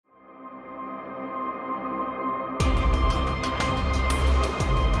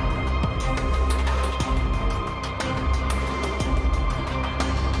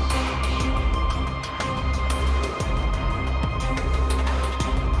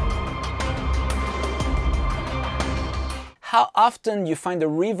How often you find a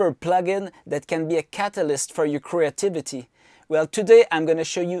reverb plugin that can be a catalyst for your creativity? Well, today I'm going to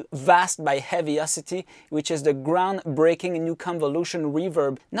show you Vast by Heavyocity, which is the groundbreaking new convolution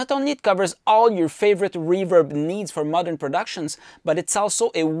reverb. Not only it covers all your favorite reverb needs for modern productions, but it's also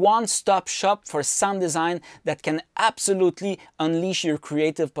a one-stop shop for sound design that can absolutely unleash your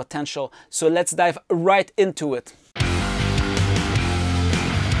creative potential. So let's dive right into it.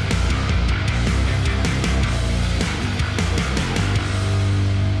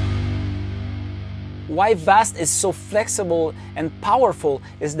 Why Vast is so flexible and powerful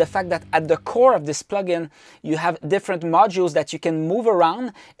is the fact that at the core of this plugin, you have different modules that you can move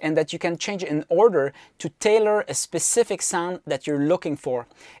around and that you can change in order to tailor a specific sound that you're looking for.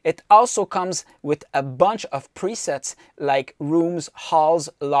 It also comes with a bunch of presets like rooms, halls,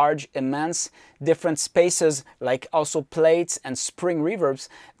 large, immense, different spaces like also plates and spring reverbs.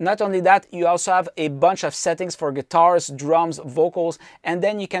 Not only that, you also have a bunch of settings for guitars, drums, vocals, and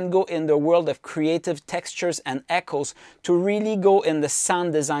then you can go in the world of creative textures and echoes to really go in the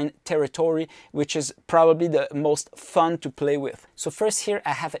sound design territory, which is probably the most fun to play with. So first here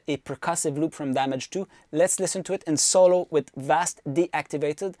I have a percussive loop from Damage 2. Let's listen to it in solo with Vast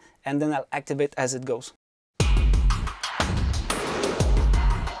deactivated, and then I'll activate as it goes.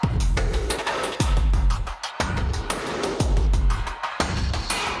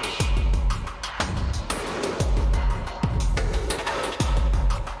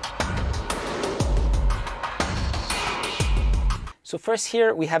 So first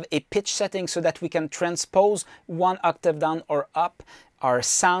here we have a pitch setting so that we can transpose one octave down or up our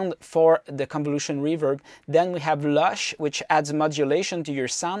sound for the convolution reverb. Then we have lush, which adds modulation to your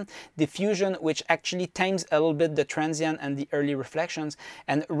sound, diffusion, which actually tames a little bit the transient and the early reflections,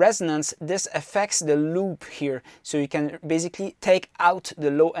 and resonance. This affects the loop here, so you can basically take out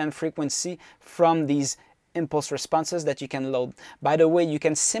the low end frequency from these impulse responses that you can load. By the way, you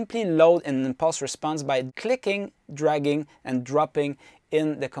can simply load an impulse response by clicking, dragging, and dropping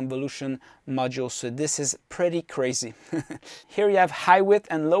in the convolution module. So this is pretty crazy. Here you have high width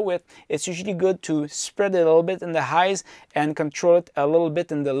and low width. It's usually good to spread it a little bit in the highs and control it a little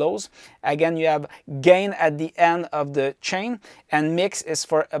bit in the lows. Again, you have gain at the end of the chain, and mix is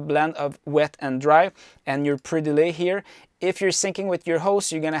for a blend of wet and dry, and your pre-delay here. If you're syncing with your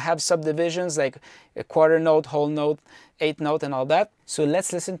host, you're gonna have subdivisions like a quarter note, whole note, eighth note, and all that. So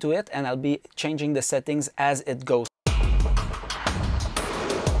let's listen to it, and I'll be changing the settings as it goes.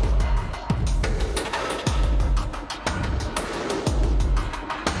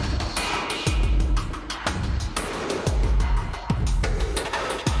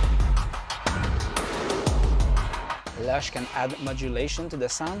 Lush can add modulation to the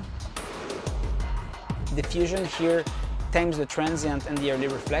sound. Diffusion here tames the transient and the early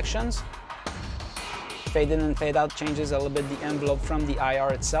reflections. Fade in and fade out changes a little bit the envelope from the IR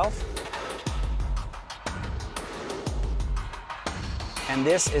itself. And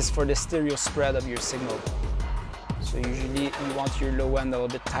this is for the stereo spread of your signal. So usually you want your low end a little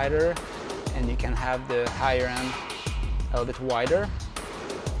bit tighter, and you can have the higher end a little bit wider.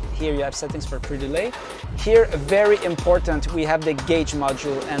 Here you have settings for pre-delay. Here, very important, we have the gauge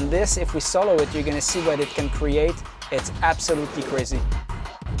module, and this, if we solo it, you're gonna see what it can create. It's absolutely crazy.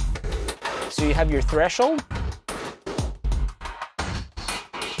 So you have your threshold.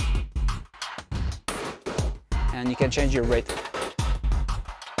 And you can change your rate.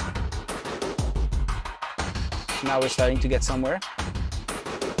 Now we're starting to get somewhere.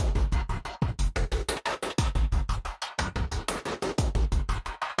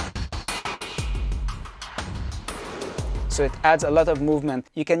 So it adds a lot of movement.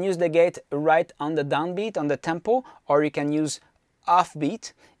 You can use the gate right on the downbeat, on the tempo, or you can use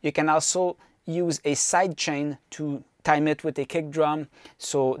offbeat. You can also use a side chain to time it with a kick drum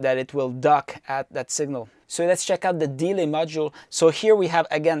so that it will duck at that signal. So let's check out the delay module. So here we have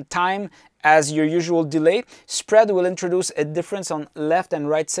again time as your usual delay. Spread will introduce a difference on left and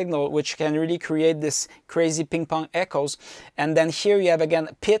right signal, which can really create this crazy ping pong echoes. And then here you have again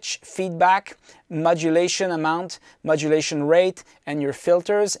pitch, feedback, modulation amount, modulation rate, and your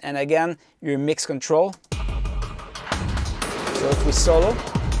filters, and again your mix control. So if we solo,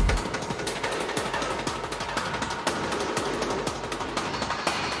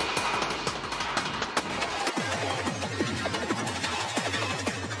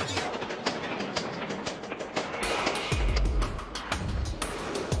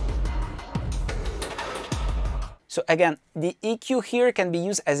 So again, the EQ here can be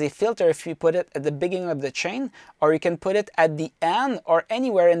used as a filter if you put it at the beginning of the chain, or you can put it at the end or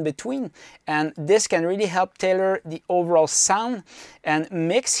anywhere in between. And this can really help tailor the overall sound. And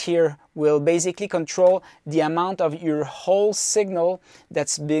mix here will basically control the amount of your whole signal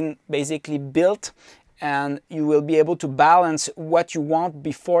that's being basically built, and you will be able to balance what you want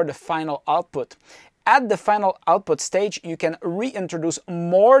before the final output. At the final output stage, you can reintroduce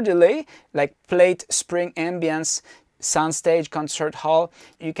more delay, like plate, spring, ambience, soundstage, concert hall.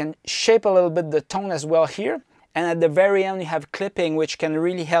 You can shape a little bit the tone as well here. And at the very end, you have clipping, which can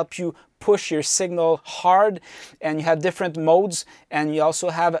really help you push your signal hard. And you have different modes, and you also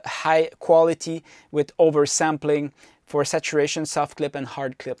have high quality with oversampling for saturation, soft clip, and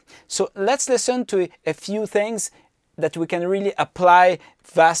hard clip. So let's listen to a few things that we can really apply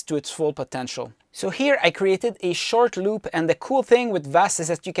VAST to its full potential. So here I created a short loop, and the cool thing with VAST is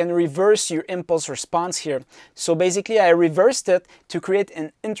that you can reverse your impulse response here. So basically I reversed it to create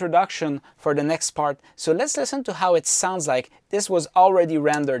an introduction for the next part. So let's listen to how it sounds like. This was already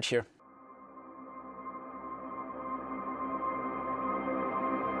rendered here.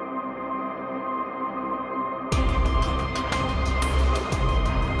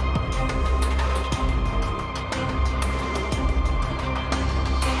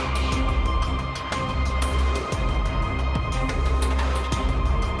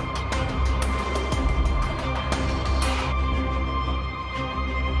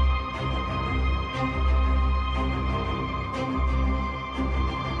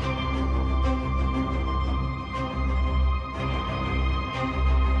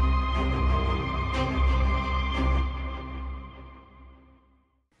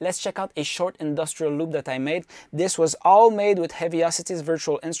 Let's check out a short industrial loop that I made. This was all made with Heavyocity's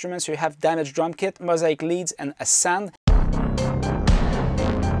virtual instruments. So you have damaged drum kit, mosaic leads, and a sand.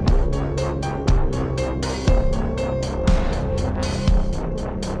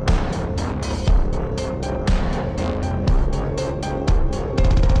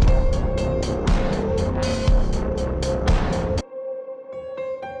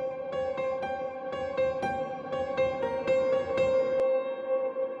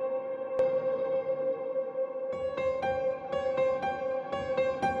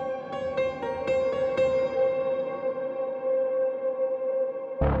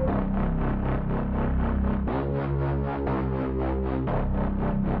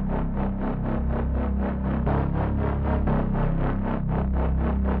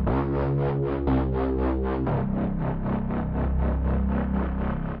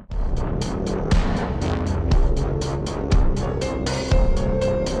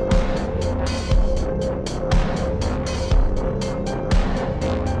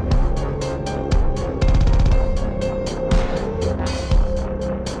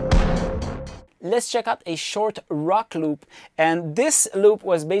 Let's check out a short rock loop, and this loop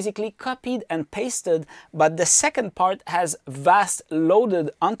was basically copied and pasted, but the second part has VAST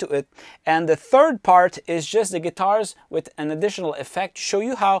loaded onto it, and the third part is just the guitars with an additional effect to show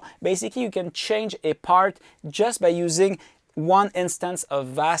you how basically you can change a part just by using one instance of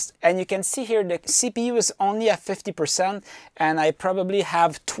VAST. And you can see here the CPU is only at 50%, and I probably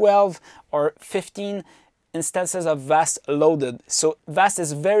have 12 or 15 instances of VAST loaded. So VAST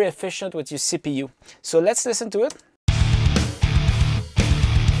is very efficient with your CPU. So let's listen to it.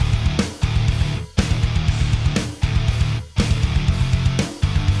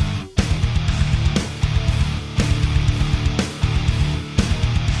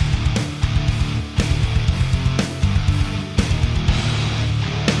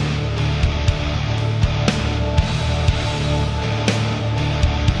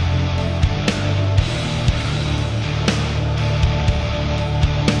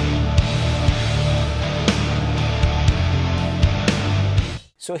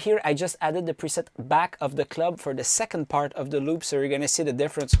 So here I just added the preset back of the club for the second part of the loop, so you're gonna see the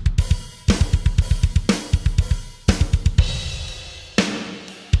difference.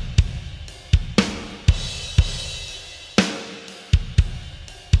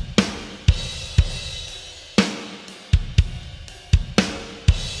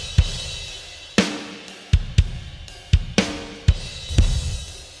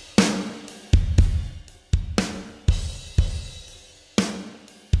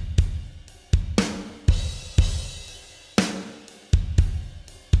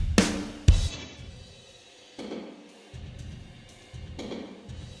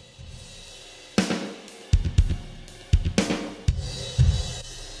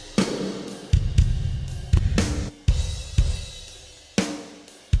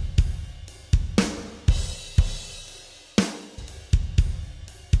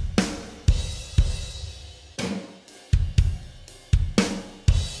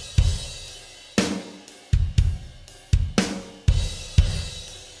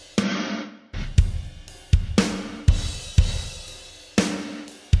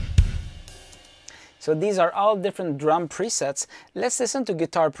 So these are all different drum presets. Let's listen to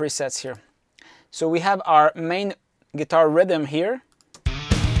guitar presets here. So we have our main guitar rhythm here.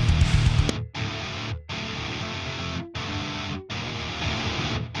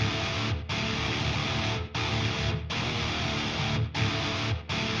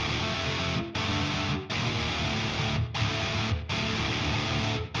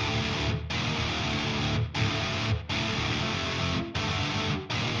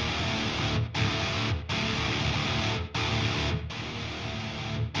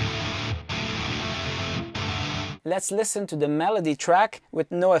 Let's listen to the melody track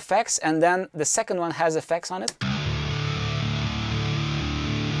with no effects, and then the second one has effects on it.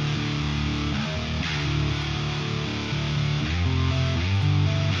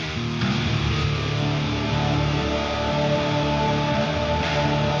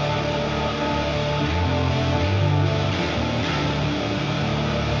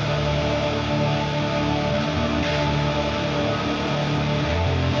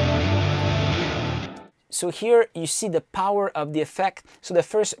 So here you see the power of the effect. So the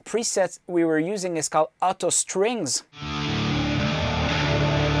first preset we were using is called Auto Strings.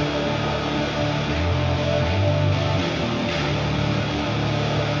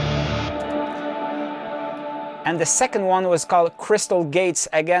 And the second one was called Crystal Gates,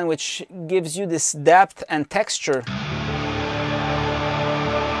 again, which gives you this depth and texture.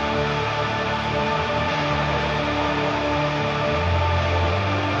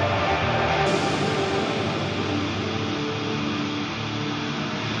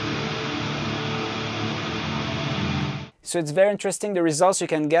 So it's very interesting the results you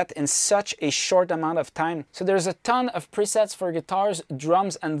can get in such a short amount of time. So there's a ton of presets for guitars,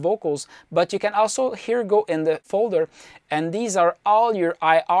 drums and vocals, but you can also here go in the folder, and these are all your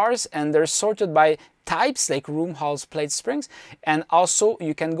IRs, and they're sorted by types like room, halls, plates, springs, and also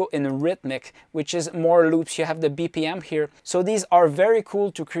you can go in rhythmic, which is more loops. You have the BPM here. So these are very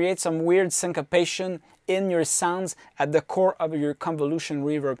cool to create some weird syncopation in your sounds at the core of your convolution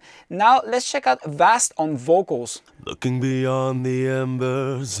reverb. Now let's check out Vast on vocals. Looking beyond the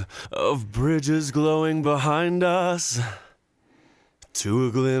embers of bridges glowing behind us, to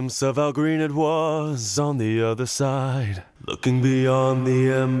a glimpse of how green it was on the other side. Looking beyond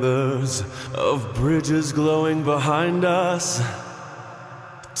the embers of bridges glowing behind us,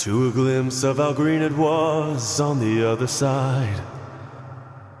 to a glimpse of how green it was on the other side.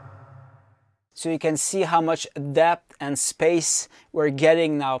 So you can see how much depth and space we're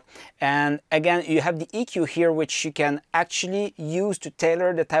getting now. And again, you have the EQ here, which you can actually use to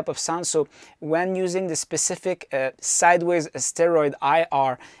tailor the type of sound. So when using the specific sideways steroid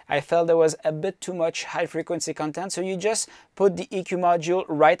IR, I felt there was a bit too much high frequency content. So you just put the EQ module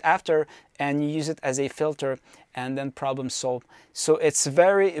right after and you use it as a filter, and then problem solved. So it's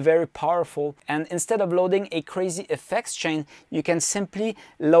very, very powerful. And instead of loading a crazy effects chain, you can simply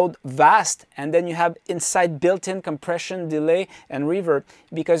load Vast, and then you have inside built-in compression, delay, and reverb,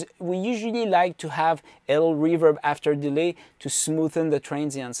 because we usually like to have a little reverb after delay to smoothen the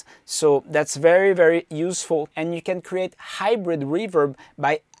transients. So that's very, very useful. And you can create hybrid reverb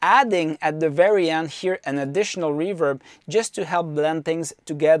by adding at the very end here an additional reverb just to help blend things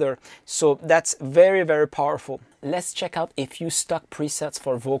together. So that's very, very powerful. Let's check out a few stock presets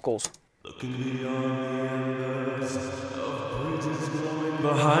for vocals. Looking beyond the embers of bridges glowing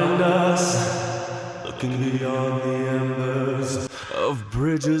behind us. Looking beyond the embers of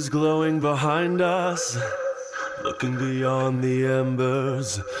bridges glowing behind us. Looking beyond the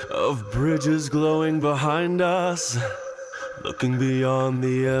embers of bridges glowing behind us. Looking beyond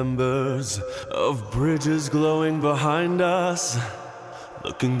the embers of bridges glowing behind us.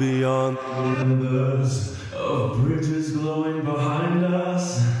 Looking beyond the embers of bridges glowing behind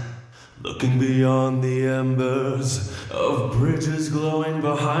us. Looking beyond the embers of bridges glowing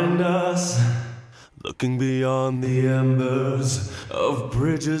behind us. Looking beyond the embers of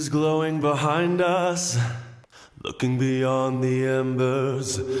bridges glowing behind us. Looking beyond the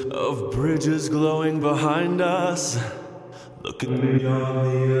embers of bridges glowing behind us. Looking beyond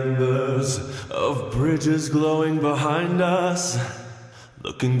the embers of bridges glowing behind us.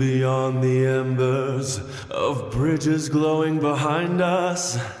 Looking beyond the embers of bridges glowing behind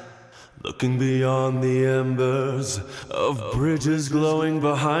us. Looking beyond the embers of bridges glowing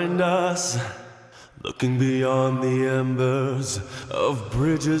behind us. Looking beyond the embers of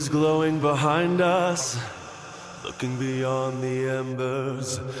bridges glowing behind us. Looking beyond the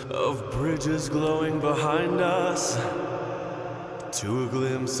embers of bridges glowing behind us, to a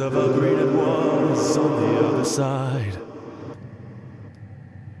glimpse of how green it was on the other side.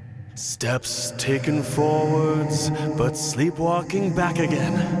 Steps taken forwards, but sleepwalking back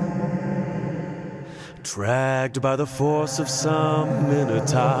again. dragged by the force of some inner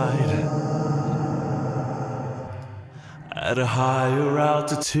tide. At a higher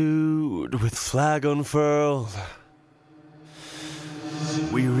altitude, with flag unfurled,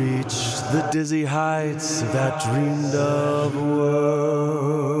 we reach the dizzy heights of that dreamed of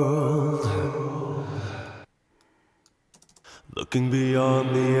world. Looking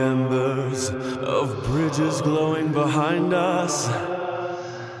beyond the embers of bridges glowing behind us,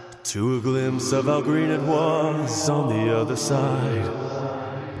 to a glimpse of how green it was on the other side.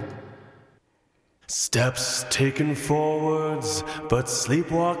 Steps taken forwards, but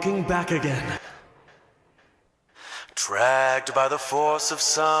sleepwalking back again, dragged by the force of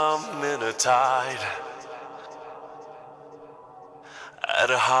some inner tide. At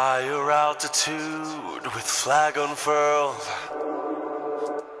a higher altitude, with flag unfurled.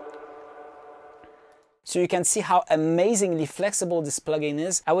 So you can see how amazingly flexible this plugin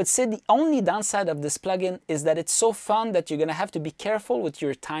is. I would say the only downside of this plugin is that it's so fun that you're gonna have to be careful with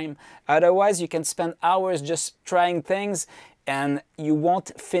your time. Otherwise, you can spend hours just trying things and you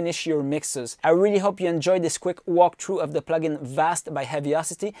won't finish your mixes. I really hope you enjoyed this quick walkthrough of the plugin Vast by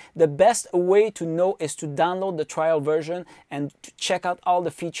Heavyocity. The best way to know is to download the trial version and to check out all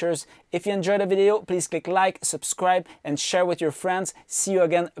the features. If you enjoyed the video, please click like, subscribe, and share with your friends. See you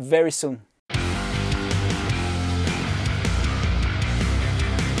again very soon.